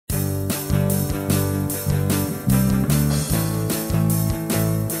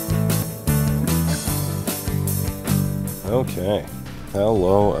Okay,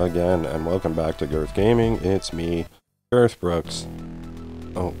 hello again, and welcome back to Girth Gaming. It's me, Girth Brooks.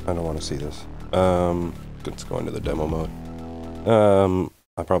 Oh, I don't want to see this. Let's go into the demo mode.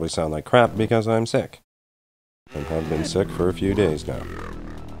 I probably sound like crap because I'm sick. And have been sick for a few days now.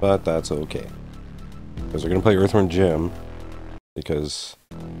 But that's okay. Because we're going to play Earthworm Jim. Because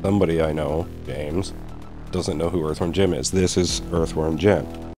somebody I know, James, doesn't know who Earthworm Jim is. This is Earthworm Jim.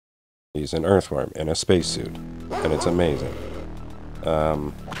 He's an earthworm in a spacesuit. And it's amazing.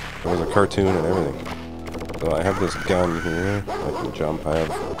 There was a cartoon and everything. So I have this gun here. I can jump. I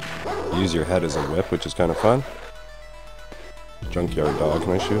have use your head as a whip, which is kind of fun. Junkyard dog.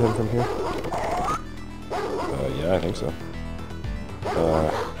 Can I shoot him from here? Yeah, I think so.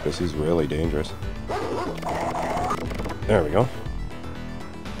 Because he's really dangerous. There we go.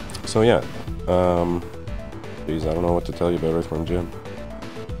 So yeah. Geez, I don't know what to tell you about Earthworm Jim.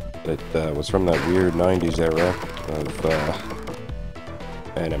 It was from that weird 90s era of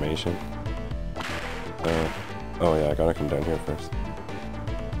animation. Oh yeah, I gotta come down here first.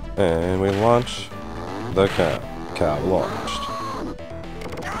 And we launch the cow. Cow launched.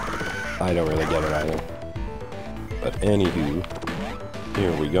 I don't really get it either. But anywho,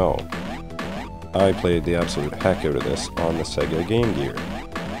 here we go. I played the absolute heck out of this on the Sega Game Gear.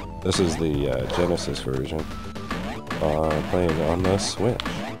 This is the Genesis version. Playing on the Switch.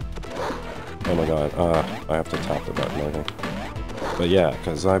 Oh my god, I have to tap the button, I think. But yeah,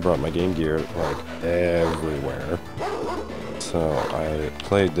 because I brought my Game Gear, like, everywhere. So I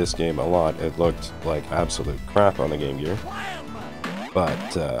played this game a lot. It looked like absolute crap on the Game Gear.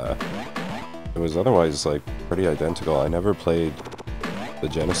 But, it was otherwise, like, pretty identical. I never played the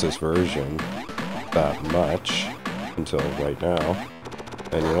Genesis version that much until right now.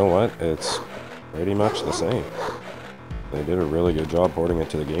 And you know what? It's pretty much the same. They did a really good job porting it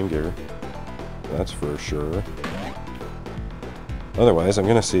to the Game Gear. That's for sure. Otherwise, I'm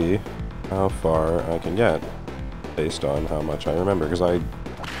gonna see how far I can get based on how much I remember. Because I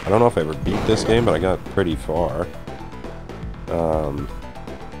don't know if I ever beat this game, but I got pretty far. Oh,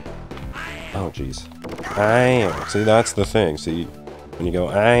 jeez. See, that's the thing. See, when you go,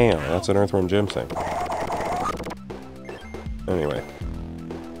 that's an Earthworm Jim thing. Anyway.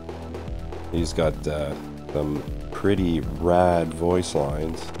 He's got some pretty rad voice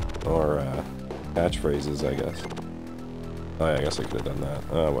lines. Or, catchphrases, I guess. Oh, yeah, I guess I could have done that.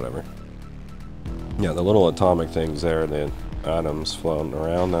 Whatever. Yeah, the little atomic things there, the atoms floating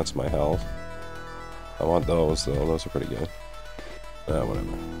around, that's my health. I want those, though. Those are pretty good.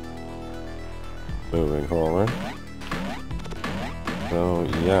 Whatever. Moving forward. So,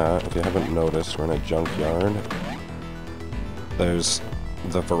 yeah, if you haven't noticed, we're in a junkyard.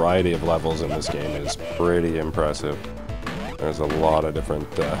 The variety of levels in this game is pretty impressive. There's a lot of different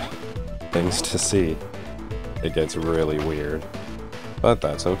things to see. It gets really weird, but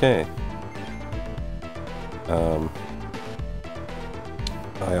that's okay. I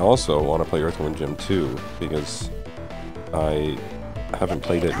also want to play Earthworm Jim 2 because I haven't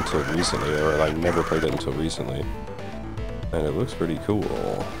played it until recently, or I never played it until recently, and it looks pretty cool.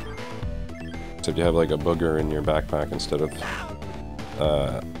 Except you have like a booger in your backpack instead of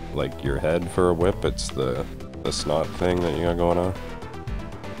like your head for a whip. It's the snot thing that you got going on.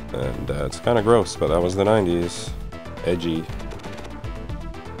 And it's kind of gross, but that was the 90s. Edgy.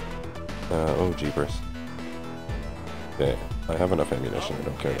 Oh, jeepers. Okay, I have enough ammunition, I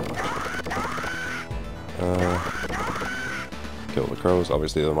don't care that much. Kill the crows.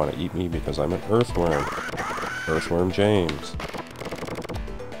 Obviously they want to eat me because I'm an earthworm. Earthworm James.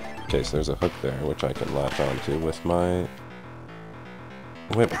 Okay, so there's a hook there, which I can latch onto with my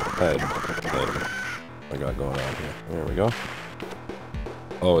whip head thing I got going on here. There we go.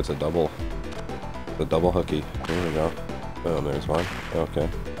 Oh, it's a double. The double hooky. There we go. Boom, there's one. Okay.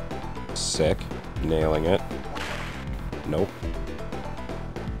 Sick. Nailing it. Nope.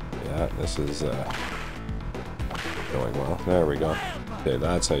 Yeah, this is going well. There we go. Okay,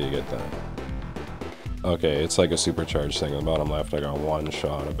 that's how you get that. Okay, it's like a supercharged thing on the bottom left. I got one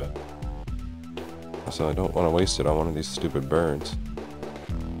shot of it. So I don't want to waste it on one of these stupid birds.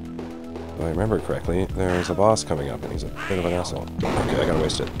 If I remember correctly, there's a boss coming up, and he's a bit of an asshole. Okay, I gotta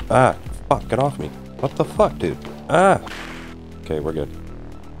waste it. Ah! Fuck, get off me. What the fuck, dude? Ah! Okay, we're good.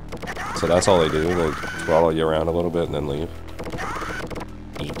 So that's all they do. They follow you around a little bit and then leave.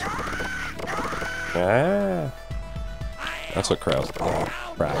 Ah! That's what crows...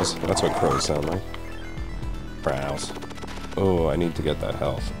 crows. That's what crows sound like. Crows. Oh, I need to get that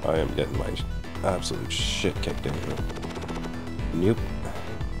health. I am getting my absolute shit kicked into it. Nope.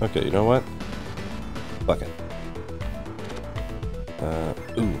 Okay, you know what? Fuck it.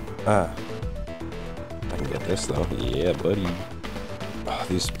 I can get this though. Yeah, buddy. Oh,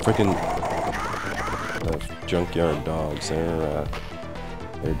 these freaking junkyard dogs, they're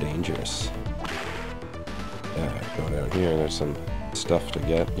dangerous. Yeah, go down here, there's some stuff to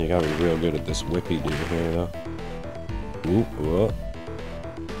get. You gotta be real good at this whippy dude here though. Ooh, whoa.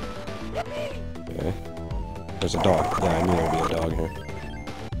 Okay. There's a dog. Yeah, I knew there'd be a dog here.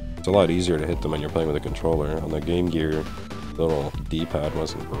 It's a lot easier to hit them when you're playing with a controller. On the Game Gear, the little D-pad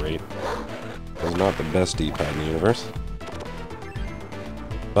wasn't great. It was not the best D-pad in the universe.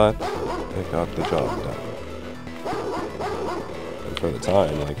 But it got the job done. And for the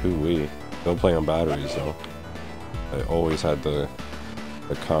time, like, hoo-wee. Don't play on batteries, though. I always had the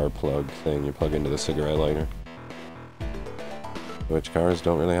car plug thing you plug into the cigarette lighter. Which cars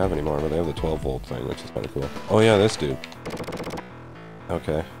don't really have anymore, but they have the 12-volt thing, which is kind of cool. Oh yeah, this dude.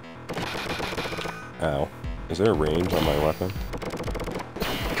 Okay. Ow. Is there a range on my weapon?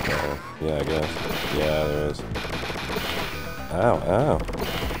 Yeah, I guess. Yeah, there is. Ow, ow.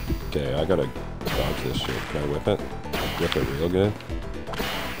 Okay, I gotta dodge this shit. Can I whip it? Whip it real good?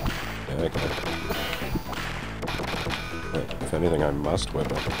 Yeah, I can. But if anything, I must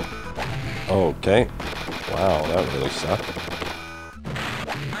whip it. Okay. Wow, that really sucked.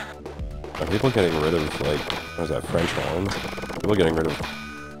 Are people getting rid of, like, what is that, French horns? People getting rid of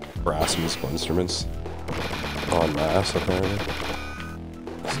brass musical instruments en masse, apparently.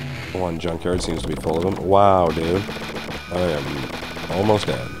 One junkyard seems to be full of them. Wow, dude. I am almost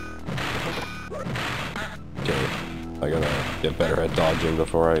dead. Okay, I gotta get better at dodging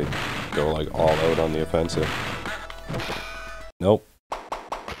before I go, like, all out on the offensive. Nope.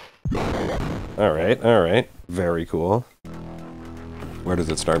 Alright, alright. Very cool. Where does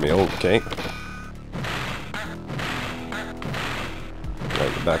it start me? Okay.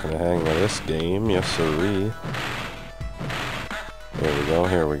 Gotta get back in the hang of this game. Yes, sirree. Here we go,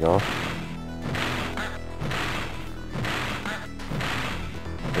 here we go.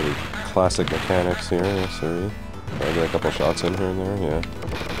 Pretty classic mechanics here, yes, sirree. I'll get a couple shots in here and there, yeah.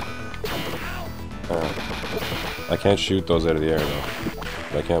 I can't shoot those out of the air,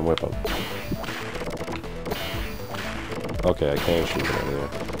 though. I can't whip them. Okay, I can shoot them out of the air.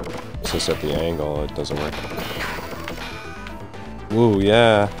 It's just at the angle, it doesn't work. Woo,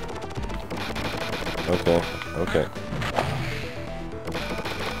 yeah! Okay, okay.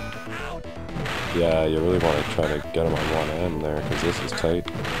 Yeah, you really want to try to get them on one end there, because this is tight.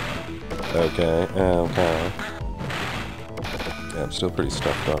 Okay, okay. Yeah, I'm still pretty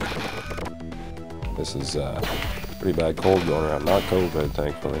stuffed up. This is, pretty bad cold going around. Not COVID,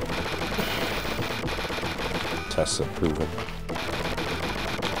 thankfully. Tests have proven.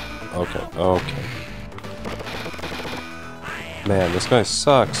 Okay, okay. Man, this guy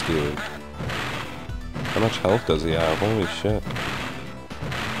sucks, dude. How much health does he have? Holy shit.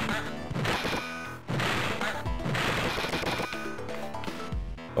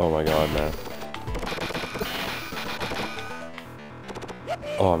 Oh my god, man.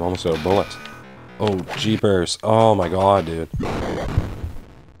 Oh, I'm almost out of bullets. Oh, jeepers. Oh my god, dude.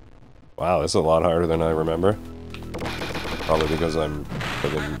 Wow, this is a lot harder than I remember. Probably because I'm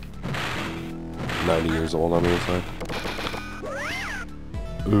friggin' 90 years old on the inside.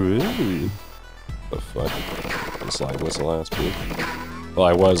 Ooh. The fuck? The slide whistle ass dude. Well,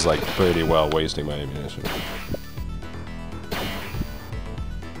 I was like pretty well wasting my ammunition.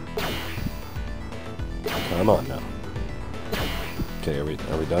 Come on now. Okay, are we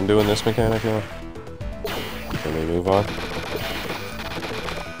done doing this mechanic now? Can we move on?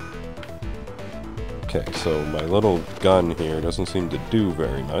 Okay, so my little gun here doesn't seem to do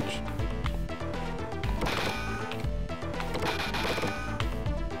very much.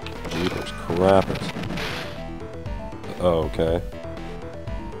 Jeepers crappers. Oh, okay.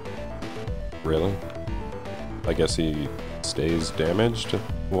 Really? I guess he stays damaged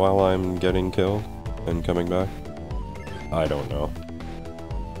while I'm getting killed and coming back? I don't know.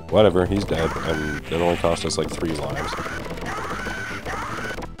 Whatever, he's dead, and it only cost us like 3 lives.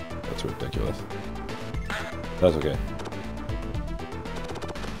 That's ridiculous. That's okay.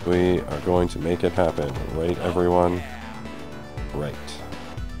 We are going to make it happen. Right, everyone? Right.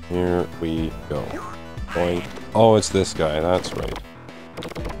 Here we go. Going. Oh, it's this guy. That's right.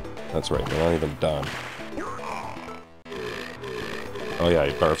 That's right. We're not even done. Oh yeah,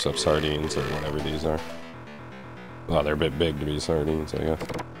 he barfs up sardines or whatever these are. Well, they're a bit big to be sardines, I guess.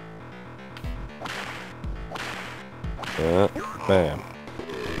 Yeah, bam.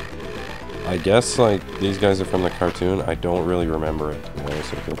 I guess, like, these guys are from the cartoon. I don't really remember it, to be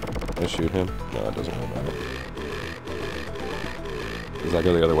honest with you. Can I shoot him? No, it doesn't really matter. Does that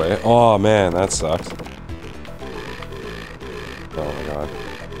go the other way? Oh, man, that sucks. Oh, my God.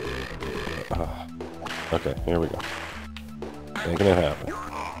 Okay, here we go. Making it happen.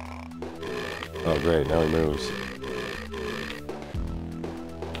 Oh great, now he moves.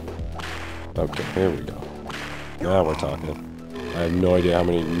 Okay, here we go. Now we're talking. I have no idea how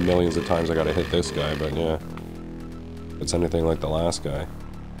many millions of times I gotta hit this guy, but yeah. If it's anything like the last guy,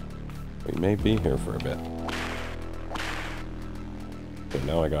 we may be here for a bit. But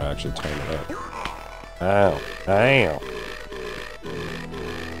now I gotta actually time it up. Ow! Ow!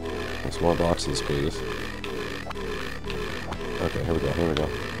 There's more boxes, please. Okay, here we go, here we go.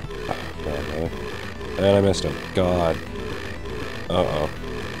 Okay. And I missed him. God. Uh-oh.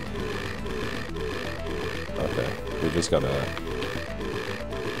 Okay, we just gotta...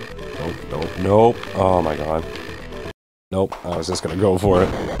 Nope, nope, nope. Oh my god. Nope, I was just gonna go for it.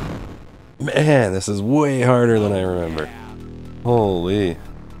 Man, this is way harder than I remember. Holy.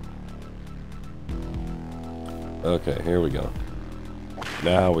 Okay, here we go.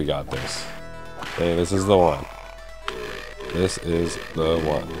 Now we got this. Hey, this is the one. This is the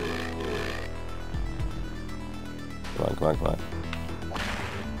one. Come on, come on, come on.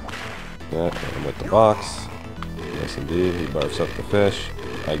 Yeah, and with the box. Yes, indeed. He barfs up the fish.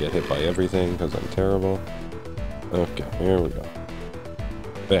 I get hit by everything because I'm terrible. Okay, here we go.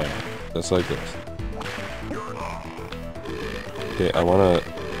 Bam. Just like this. Okay, I want to...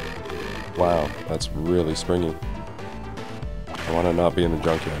 Wow, that's really springy. I want to not be in the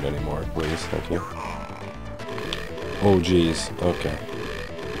junkyard anymore, please. Thank you. Oh, jeez. Okay.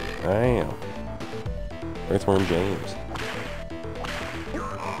 Damn. Girthworm James.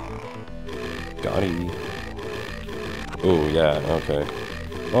 Got him. Oh, yeah, okay.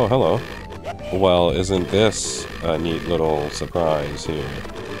 Oh, hello. Well, isn't this a neat little surprise here?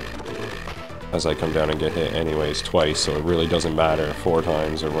 As I come down and get hit anyways twice, so it really doesn't matter 4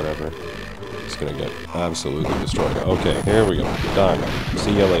 times or whatever. It's gonna get absolutely destroyed. Okay, here we go. Done.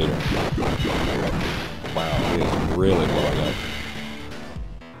 See ya later. Wow, he is really blowing up.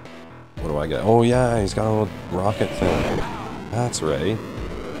 What do I get? Oh yeah, he's got a little rocket thing. That's right.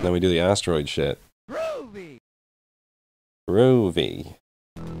 Then we do the asteroid shit. Groovy.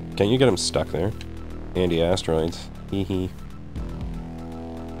 Can't you get him stuck there? Anti-asteroids. Hee hee.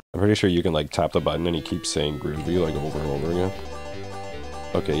 I'm pretty sure you can like tap the button and he keeps saying groovy like over and over again.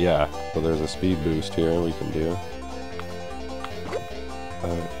 Okay, yeah. So there's a speed boost here we can do.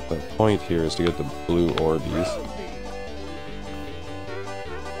 The point here is to get the blue Orbeez.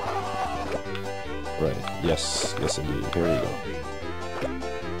 Right. Yes. Yes indeed. Here we go.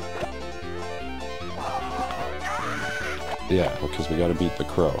 Yeah, because we gotta beat the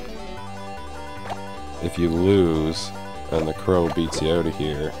crow. If you lose, and the crow beats you out of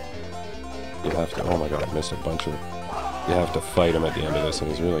here, you have to... Oh my god, I missed a bunch of... You have to fight him at the end of this,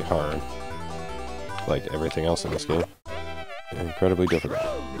 and he's really hard. Like everything else in this game. Incredibly difficult.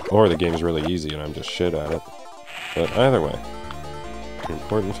 Or the game's really easy, and I'm just shit at it. But either way, the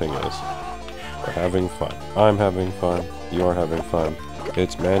important thing is, we're having fun. I'm having fun. You're having fun.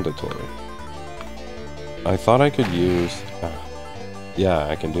 It's mandatory. I thought I could use... yeah,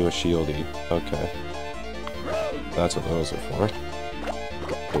 I can do a shieldy. Okay. That's what those are for.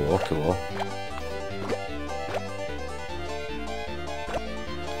 Cool, cool.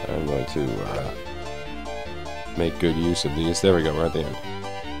 I'm going to make good use of these. There we go, we're at the end.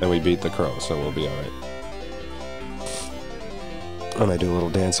 And we beat the crow, so we'll be alright. And I do a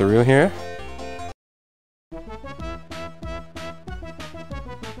little danceroo here.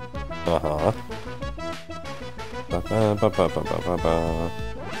 Uh-huh. Ba-ba-ba-ba-ba-ba-ba.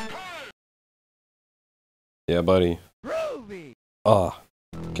 Yeah, buddy. Ah.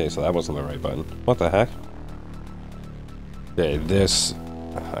 Okay, so that wasn't the right button. What the heck? Okay, this...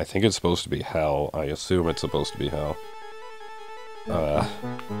 I think it's supposed to be hell. I assume it's supposed to be hell.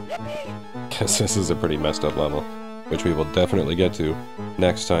 Guess this is a pretty messed up level, which we will definitely get to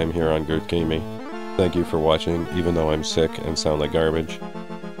next time here on Girth Gaming. Thank you for watching, even though I'm sick and sound like garbage.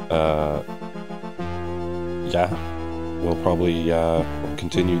 Yeah, we'll probably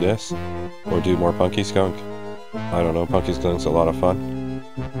continue this, or do more Punky Skunk. I don't know, Punky Skunk's a lot of fun,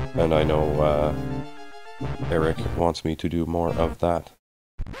 and I know Eric wants me to do more of that,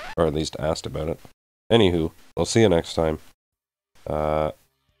 or at least asked about it. Anywho, we'll see you next time. Yeah,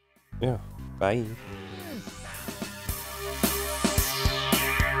 bye.